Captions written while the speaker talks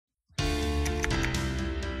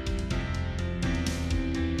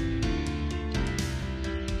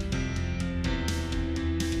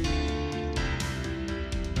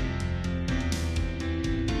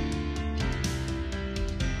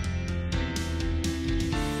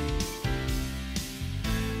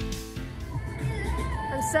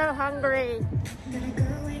so hungry.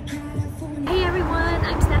 Hey everyone,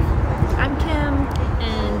 I'm Steph. I'm Kim.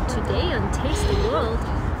 And today on Taste the World,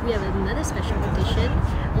 we have another special edition.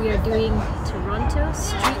 We are doing Toronto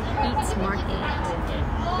Street Eats Market.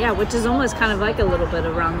 Yeah, which is almost kind of like a little bit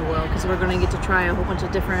around the world because we're going to get to try a whole bunch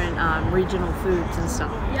of different regional foods and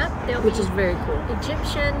stuff. Yep, which is very cool.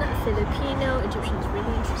 Egyptian, Filipino. Egyptian is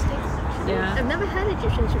really interesting. Actually. Yeah. I've never had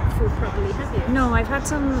Egyptian food properly, have you? No, I've had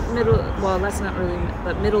some that's not really,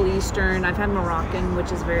 but Middle Eastern. I've had Moroccan,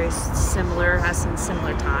 which is very similar, has some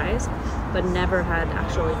similar ties, but never had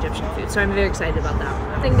actual Egyptian food. So I'm very excited about that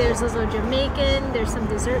one. I think there's also Jamaican, there's some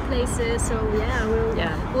dessert places, so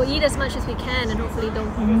yeah, we'll eat as much as we can and hopefully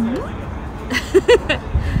don't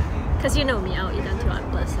because you know me, I'll eat until I'm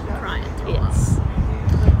blessed and cry until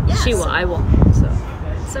Yes. She will, I won't.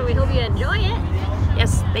 So we hope you enjoy it.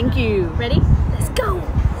 Yes, thank you. Ready? Let's go!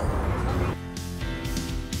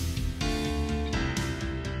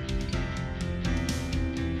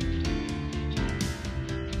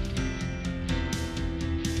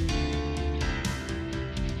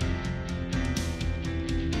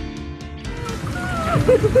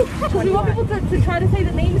 So we want people to try to say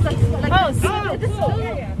the names like So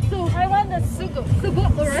I want the sugo,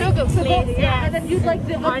 right? Sugo, yeah. And then you'd like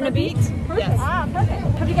the Arnabit. Perfect. Yes. Ah, perfect.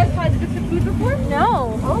 Have you guys tried Egyptian food before?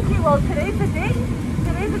 No. Okay, well today's the day.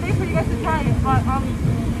 Today's the day for you guys to try it.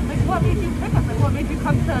 Like what made you pick up? Like what made you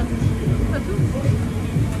come to food?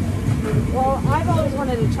 Well, I've always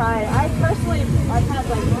wanted to try. I've had like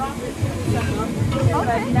Moroccan food, but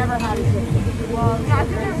I've never had Egyptian. Well, yeah, I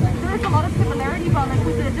think there's a lot of similarity, but like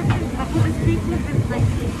with the Egyptian, with the street food, it's like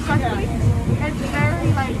especially, it's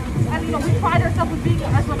very like, and you know, we pride ourselves with being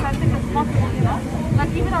as authentic as possible, you know?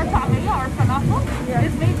 Like even our ta'amiyya, our falafel,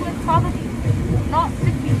 is made with fava beans, not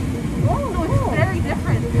stick beans. So it's very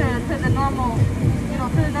different to the normal, you know,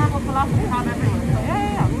 to the normal falafel we have everywhere.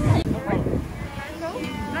 So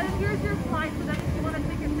yeah. And here's your flight, so that if you want to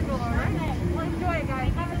take your to go, alright? Well, enjoy it,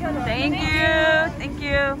 guys. Have a good one. Thank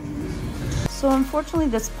you. So unfortunately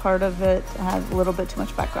this part of it has a little bit too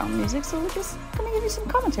much background music, so we're just going to give you some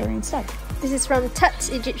commentary instead. This is from Tut's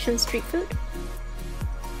Egyptian Street Food.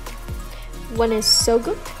 One is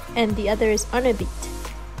sogut and the other is arnabit.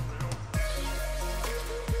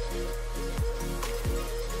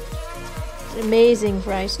 Amazing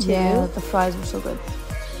fries too. Yeah, the fries were so good.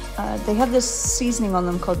 They have this seasoning on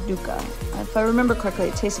them called dukkha. If I remember correctly,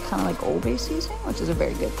 it tasted kind of like Old Bay seasoning, which is a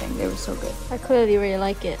very good thing. They were so good. I clearly really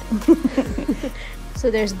like it.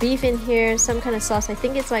 So there's beef in here, some kind of sauce. I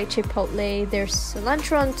think it's like chipotle. There's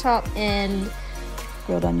cilantro on top and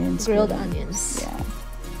grilled onions. Yeah.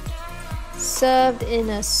 Served in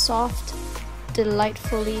a soft,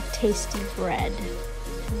 delightfully tasty bread.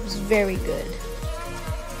 It was very good.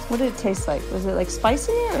 What did it taste like? Was it like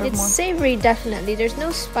spicy or it's more savory? Definitely. There's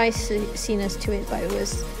no spiciness to it, but it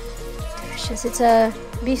was delicious. It's a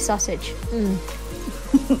beef sausage.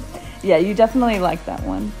 Yeah, you definitely like that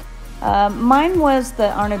one. Mine was the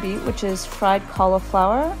arnabit, which is fried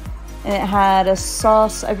cauliflower, and it had a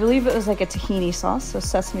sauce. I believe it was like a tahini sauce, so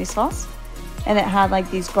sesame sauce, and it had like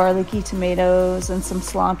these garlicky tomatoes and some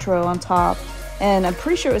cilantro on top. And I'm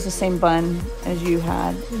pretty sure it was the same bun as you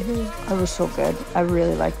had. It was so good. I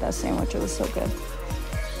really liked that sandwich. It was so good.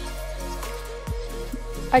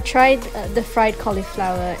 I tried the fried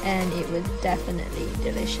cauliflower and it was definitely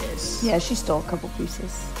delicious. Yeah, she stole a couple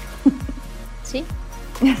pieces. See?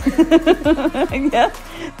 Yeah.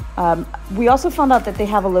 We also found out that they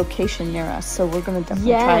have a location near us, so we're going to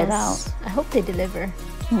definitely try it out. I hope they deliver.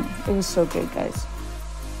 It was so good, guys.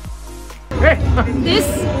 This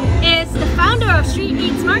is the founder of Street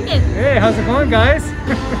Eats Market. Hey, how's it going, guys?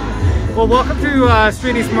 Well, welcome to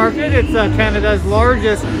Street Eats Market. It's Canada's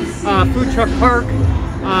largest food truck park.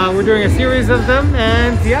 We're doing a series of them,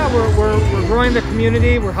 and yeah, we're growing the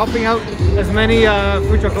community. We're helping out as many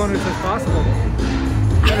food truck owners as possible.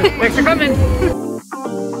 Thanks for coming.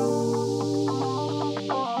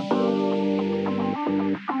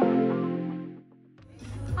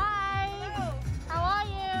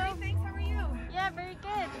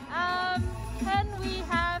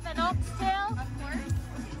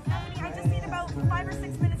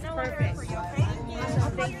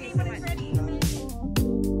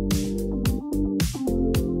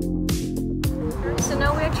 So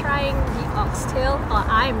now we're trying the oxtail, or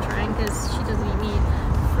I'm trying because she doesn't eat meat,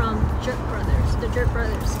 from the Jerk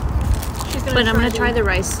Brothers. But I'm going to try the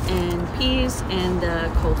rice and peas and the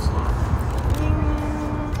coleslaw.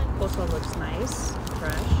 Coleslaw looks nice,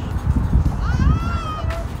 fresh.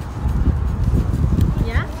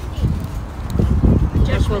 Yeah?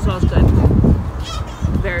 The coleslaw is good.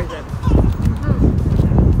 Very good.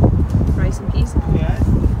 Rice nice and peasy. Yeah.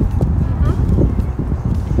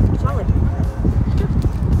 Solid.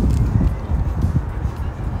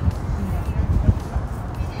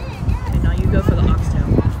 Okay, now you go for the oxtail.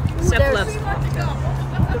 Steph there's- loves the oxtail,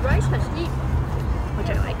 The rice has heat. which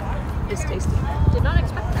I like. It's tasty. Did not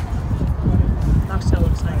expect that. The oxtail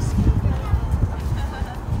looks nice.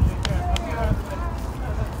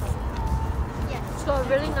 It's got a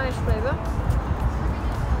really nice flavor.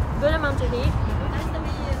 Good amount of heat.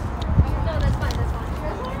 No, that's fine.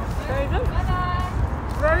 Very good.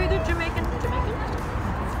 Very good Jamaican.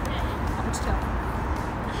 Oxtail.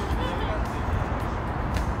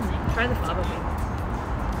 Try the fava bean.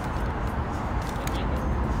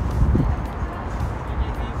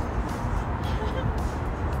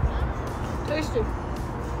 Tasty.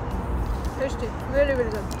 Tasty. Really,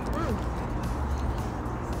 really good.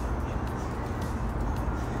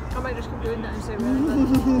 I might just keep doing that and say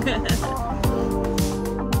really good.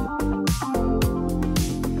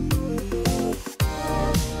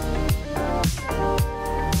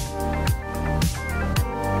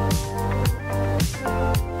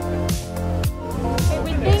 Okay,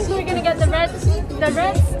 we think we're gonna get the red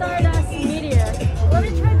stardust meteor. Let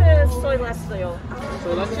me try the soy lactose.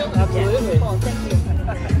 So let's absolutely.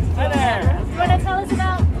 Hi there. You wanna tell us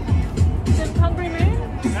about the Hungry Moon?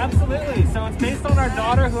 Absolutely. So it's based on our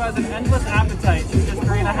daughter who has an endless appetite. She's just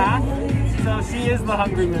 3.5. So she is the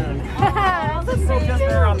hungry moon. That's So just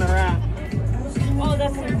her on the wrap. Oh,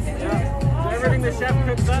 that's Yeah. So everything the chef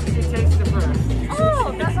cooks up, she takes it first.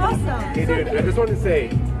 oh, that's awesome. Hey dude, I just want to say,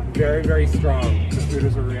 very, very strong. The food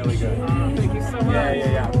is really good. Thank you so much.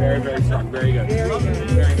 Yeah. Very, very strong. Very good.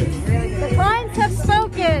 Very good. The clients have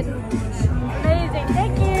spoken. Amazing.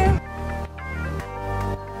 Thank you.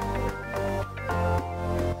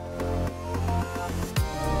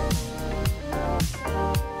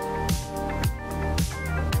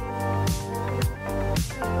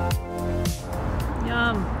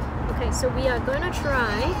 Yum. Okay, so we are gonna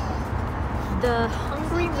try the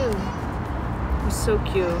Hungry Moon. It's so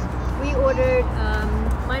cute. We ordered,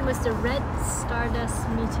 mine was the red stardust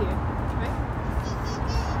meteor, right?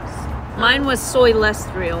 Mine was soy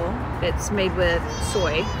lactose. It's made with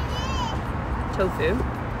soy, tofu.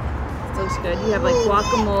 It looks good. You have like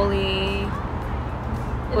guacamole.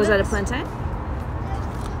 Was that a plantain?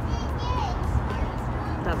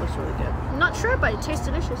 That looks really good. I'm not sure, but it tastes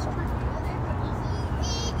delicious. Try.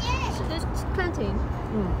 It's plantain.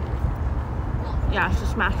 Yeah, it's a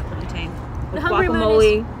smashed plantain with Hungry Moon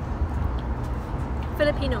guacamole.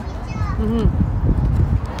 Filipino. Mm-hmm.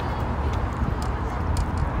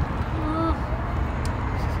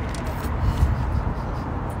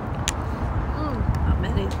 Not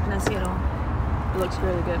messy at all. It looks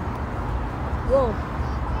really good. Whoa.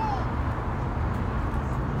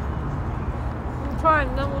 I'm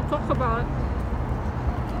trying, then we'll talk about it.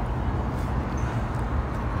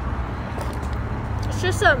 It's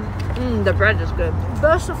just a The bread is good.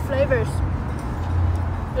 burst of flavors.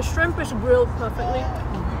 The shrimp is grilled perfectly.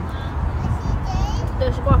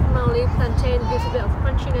 There's guacamole, plantain gives a bit of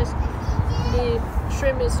crunchiness. The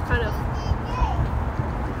shrimp is kind of,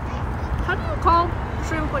 how do you call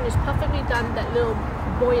shrimp when it's perfectly done? That little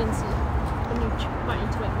buoyancy when you bite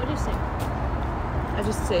into it. What do you say? I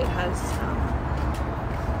just say it has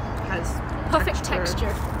Perfect texture.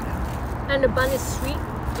 Yeah. And the bun is sweet.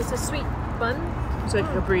 It's a sweet bun. It's like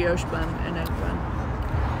a brioche bun, an egg bun.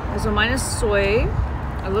 And so mine is soy.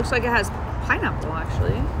 It looks like it has pineapple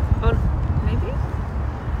actually. Oh, maybe?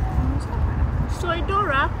 No, it's not pineapple. Soy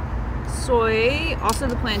Dora. Soy, also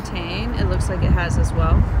the plantain, it looks like it has as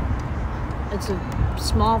well. It's a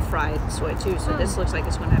small fried soy too, so this looks like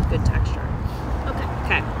it's going to have good texture. Okay.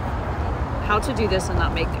 Okay. How to do this and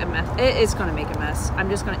not make a mess. It is going to make a mess. I'm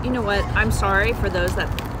just going to, you know what? I'm sorry for those that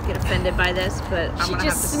get offended by this, but I'm She going to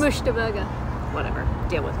have just to, smushed the burger. whatever,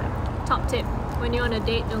 deal with it. Top tip. When you're on a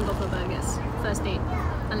date, don't go for burgers. First date.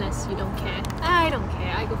 Unless you don't care. I don't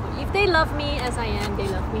care. I go for it. If they love me as I am, they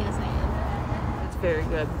love me as I am. It's very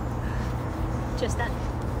good. Just that.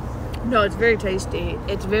 No, it's very tasty.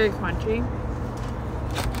 It's very crunchy.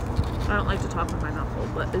 I don't like to talk with my mouth full,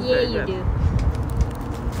 but it's Yeah, very you good. do.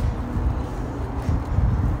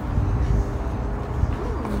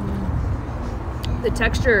 The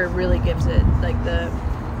texture really gives it, like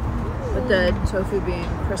with the tofu being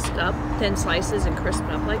crisped up, thin slices and crisped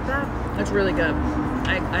up like that. It's really good.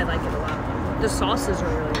 I like it a lot. The sauces are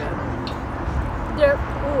really good.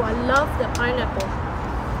 Oh, I love the pineapple.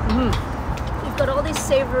 You've got all these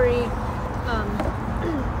savory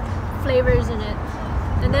flavors in it.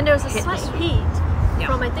 And then there's a Hit the slight sweet. heat Yeah.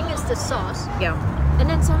 from, I think it's the sauce. Yeah. And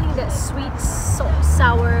then suddenly that sweet,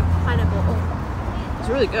 sour pineapple. Oh, It's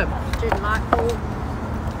really good. Delightful.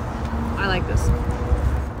 I like this.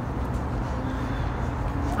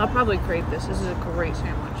 I'll probably crave this. This is a great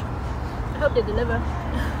sandwich. I hope they deliver.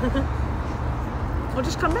 We'll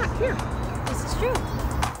just come back here. This is true.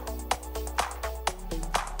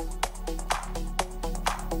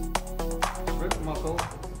 Rib mussel.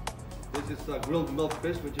 This is grilled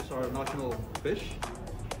milkfish, which is our national fish.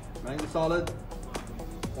 Mango salad,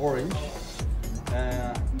 orange,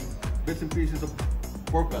 bits and pieces of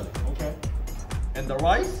pork belly. Okay. And the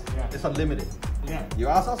rice is unlimited. Yeah. You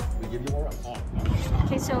ask us, we give you more rice.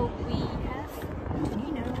 Okay, so we have,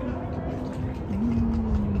 you know.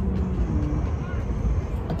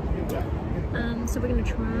 So we're gonna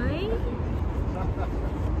try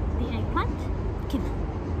the eggplant.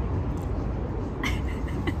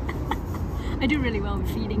 I do really well with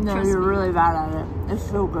feeding. No, trust you're me. really bad at it. It's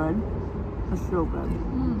so good. It's so good.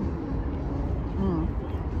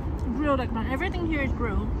 Grilled eggplant. Everything here is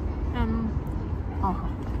grilled. Oh,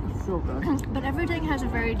 it's so good. But everything has a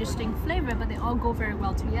very distinct flavor, but they all go very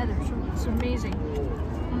well together. So it's amazing.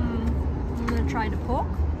 I'm gonna try the pork,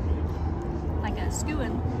 like a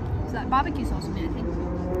skewing. It's like barbecue sauce in it, I think.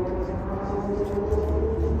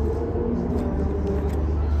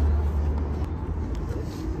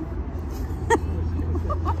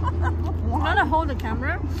 I'm gonna hold the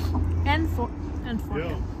camera and fork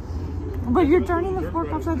it. But you're turning the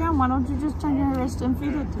fork upside down. Why don't you just turn your wrist and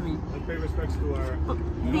feed it to me? I pay respects to our...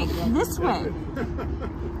 This way.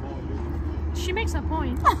 She makes a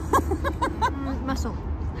point. Muscle.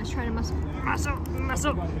 Let's try the muscle.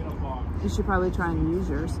 Muscle. You should probably try and use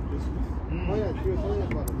yours. Oh yeah, sure.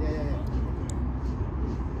 Yeah.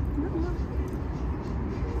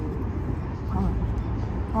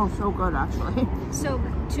 Oh, so good actually. So,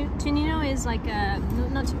 tunino is like a,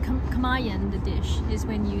 not kamayan, the dish, is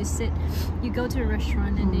when you go to a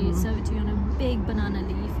restaurant and they serve it to you on a big banana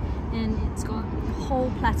leaf and it's got a whole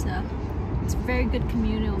platter. It's very good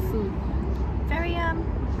communal food. Very,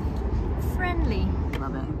 friendly.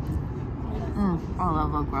 Love it. I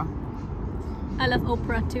love okra. I love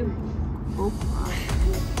Oprah too. Okra.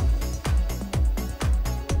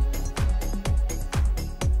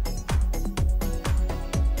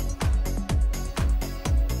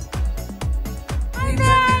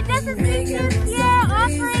 This is Captions,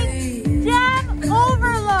 offering jam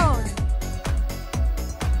overload.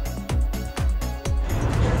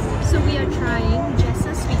 So we are trying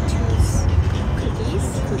Jessa's Sweet Tooth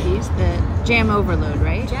cookies. The jam overload,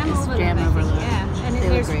 right? Jam It's overload, jam I think, overload. yeah. And They then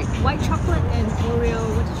look there's great. white chocolate and Oreo.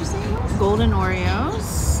 What did you say it was? Golden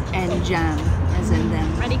Oreos and jam, as in them.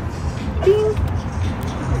 Ready? Ding.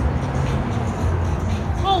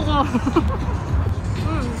 Oh,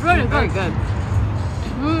 it's really Very good. good.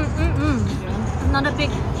 I'm not a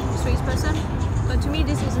big sweets person, but to me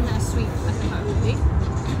this isn't as sweet as I thought it would be.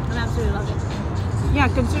 I absolutely love it. Yeah,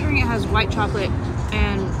 considering it has white chocolate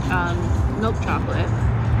and milk chocolate,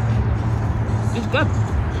 it's good.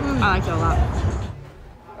 I like it a lot.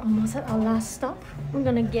 Almost at our last stop. I'm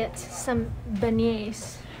gonna get some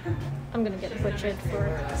beignets. I'm gonna get butchered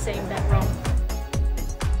for saying that wrong.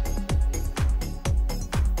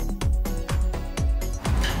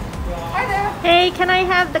 Hi there. Hey, can I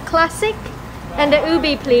have the classic and the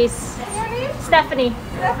ubi, please? Your name? Stephanie.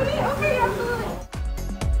 Stephanie? Okay, absolutely.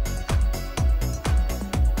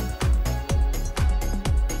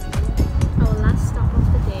 Our last stop of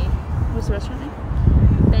the day. What's the restaurant name?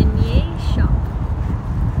 Beignet shop.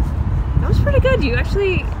 That was pretty good. You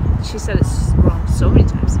actually, she said it's wrong so many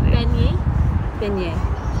times today. Beignet. Beignet.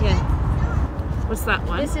 Yeah. What's that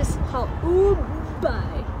one? This is called ubi.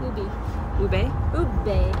 Ube.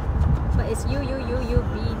 Ube. But it's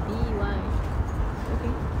U-U-U-U-B-B-Y.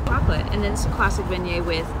 Okay. Chocolate, and then it's a classic beignet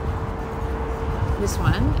with this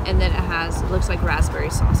one, and then it looks like raspberry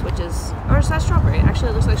sauce, which is, or is that strawberry? Actually,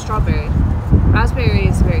 it looks like strawberry. Raspberry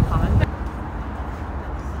is very common.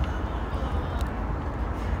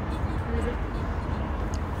 What is it?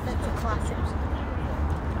 That's a classic.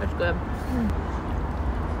 That's good.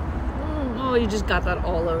 Oh, you just got that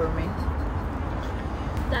all over me.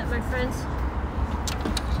 That, my friends,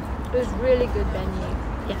 is really good beignet.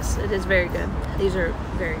 Yes, it is very good. These are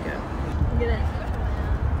very good. Look at that.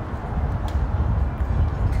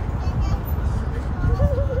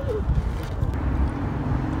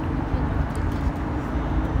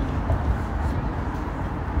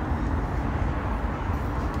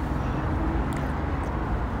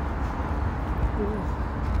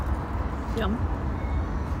 Yum.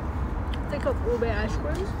 Think of ube ice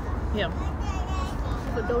cream Yum.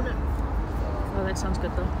 with a donut. Oh, that sounds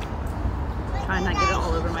good though. Try and not get it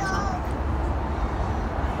all over myself.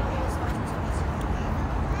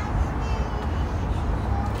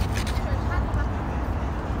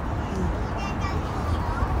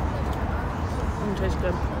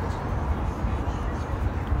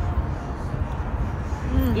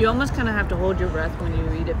 almost kind of have to hold your breath when you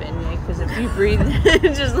eat a beignet, because if you breathe,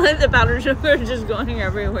 just let the powdered sugar just going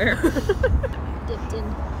everywhere. Dipped in.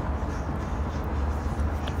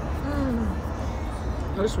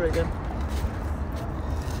 That was really good.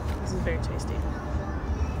 This is very tasty.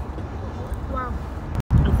 Wow.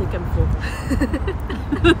 I think I'm full.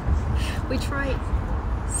 We tried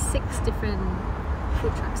 6 different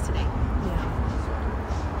food trucks today. Yeah.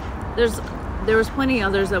 There was plenty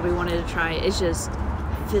others that we wanted to try. It's just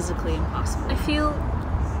physically impossible. I feel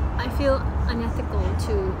unethical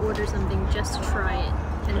to order something just to try it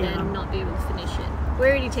and then not be able to finish it. We're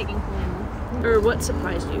already taking home. Or what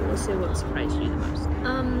surprised you? Let's say what surprised you the most.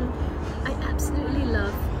 I absolutely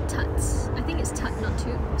love Tuts. I think it's Tut, not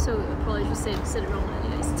Toot. So I probably just said it wrong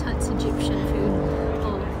earlier. It's Tut's Egyptian food.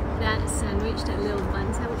 Oh, that sandwich, that little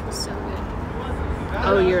bun sandwich was so good.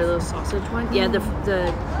 Oh, your little sausage one? Yeah, the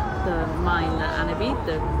mine, the anabi,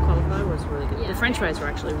 the cauliflower was really good. Yeah. The French fries were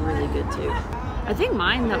actually really good too. I think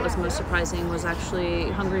mine that was most surprising was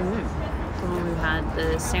actually Hungry Moon. The one we had,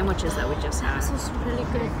 the sandwiches that we just had. This was really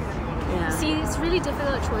good. Yeah. See, it's really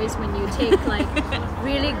difficult choice when you take like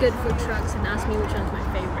really good food trucks and ask me which one's my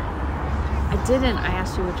favorite. I didn't. I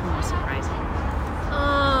asked you which one was surprising.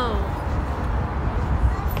 Oh.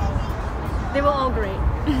 They were all great.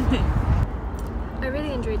 I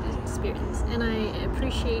really enjoyed this experience, and I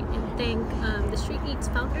appreciate and thank the Street Eats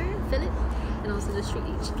founder, Philip, and also the Street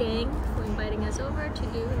Eats gang for inviting us over to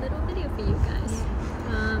do a little video for you guys.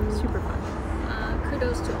 Super fun.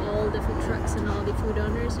 Kudos to all the food trucks and all the food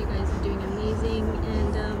owners. You guys are doing amazing,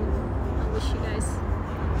 and I wish you guys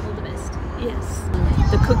all the best. Yes.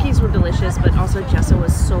 The cookies were delicious, but also Jessa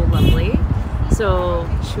was so lovely. So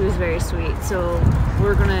she was very sweet. So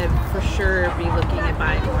we're gonna for sure be looking at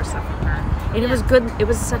buying more stuff from her. And it was good. It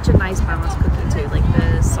was such a nice balanced cookie too. Like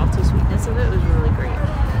the salty sweetness of it was really great.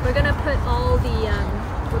 We're gonna put all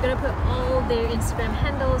their Instagram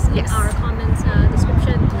handles in our comments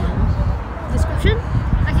description.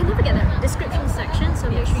 I can never get that. Description section. So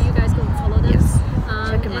make sure you guys go and follow them. Yes.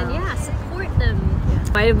 Check them out. Yeah, support them.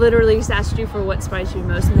 I literally just asked you for what surprised you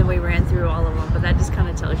most, and then we ran through all of them, but that just kind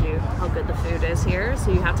of tells you how good the food is here,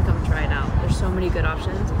 so you have to come and try it out. There's so many good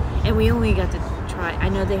options, and we only got to try, I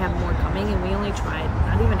know they have more coming, and we only tried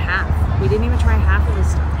not even half. We didn't even try half of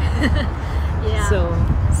this stuff. Yeah. So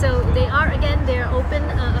they're open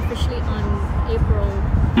officially on April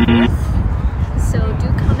 4th, so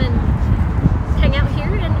do come and hang out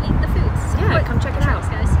here and eat the foods. Yeah, come check it out,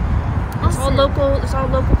 guys. It's all local. It's all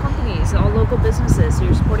local companies, all local businesses. So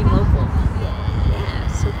you're supporting local. Yeah,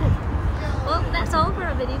 so cool. Well, that's all for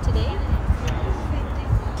our video today.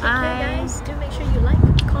 Take care, guys. Do make sure you like,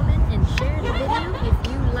 comment, and share the video if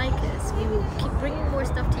you like us. We will keep bringing more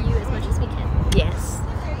stuff to you as much as we can. Yes.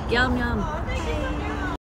 Yum yum.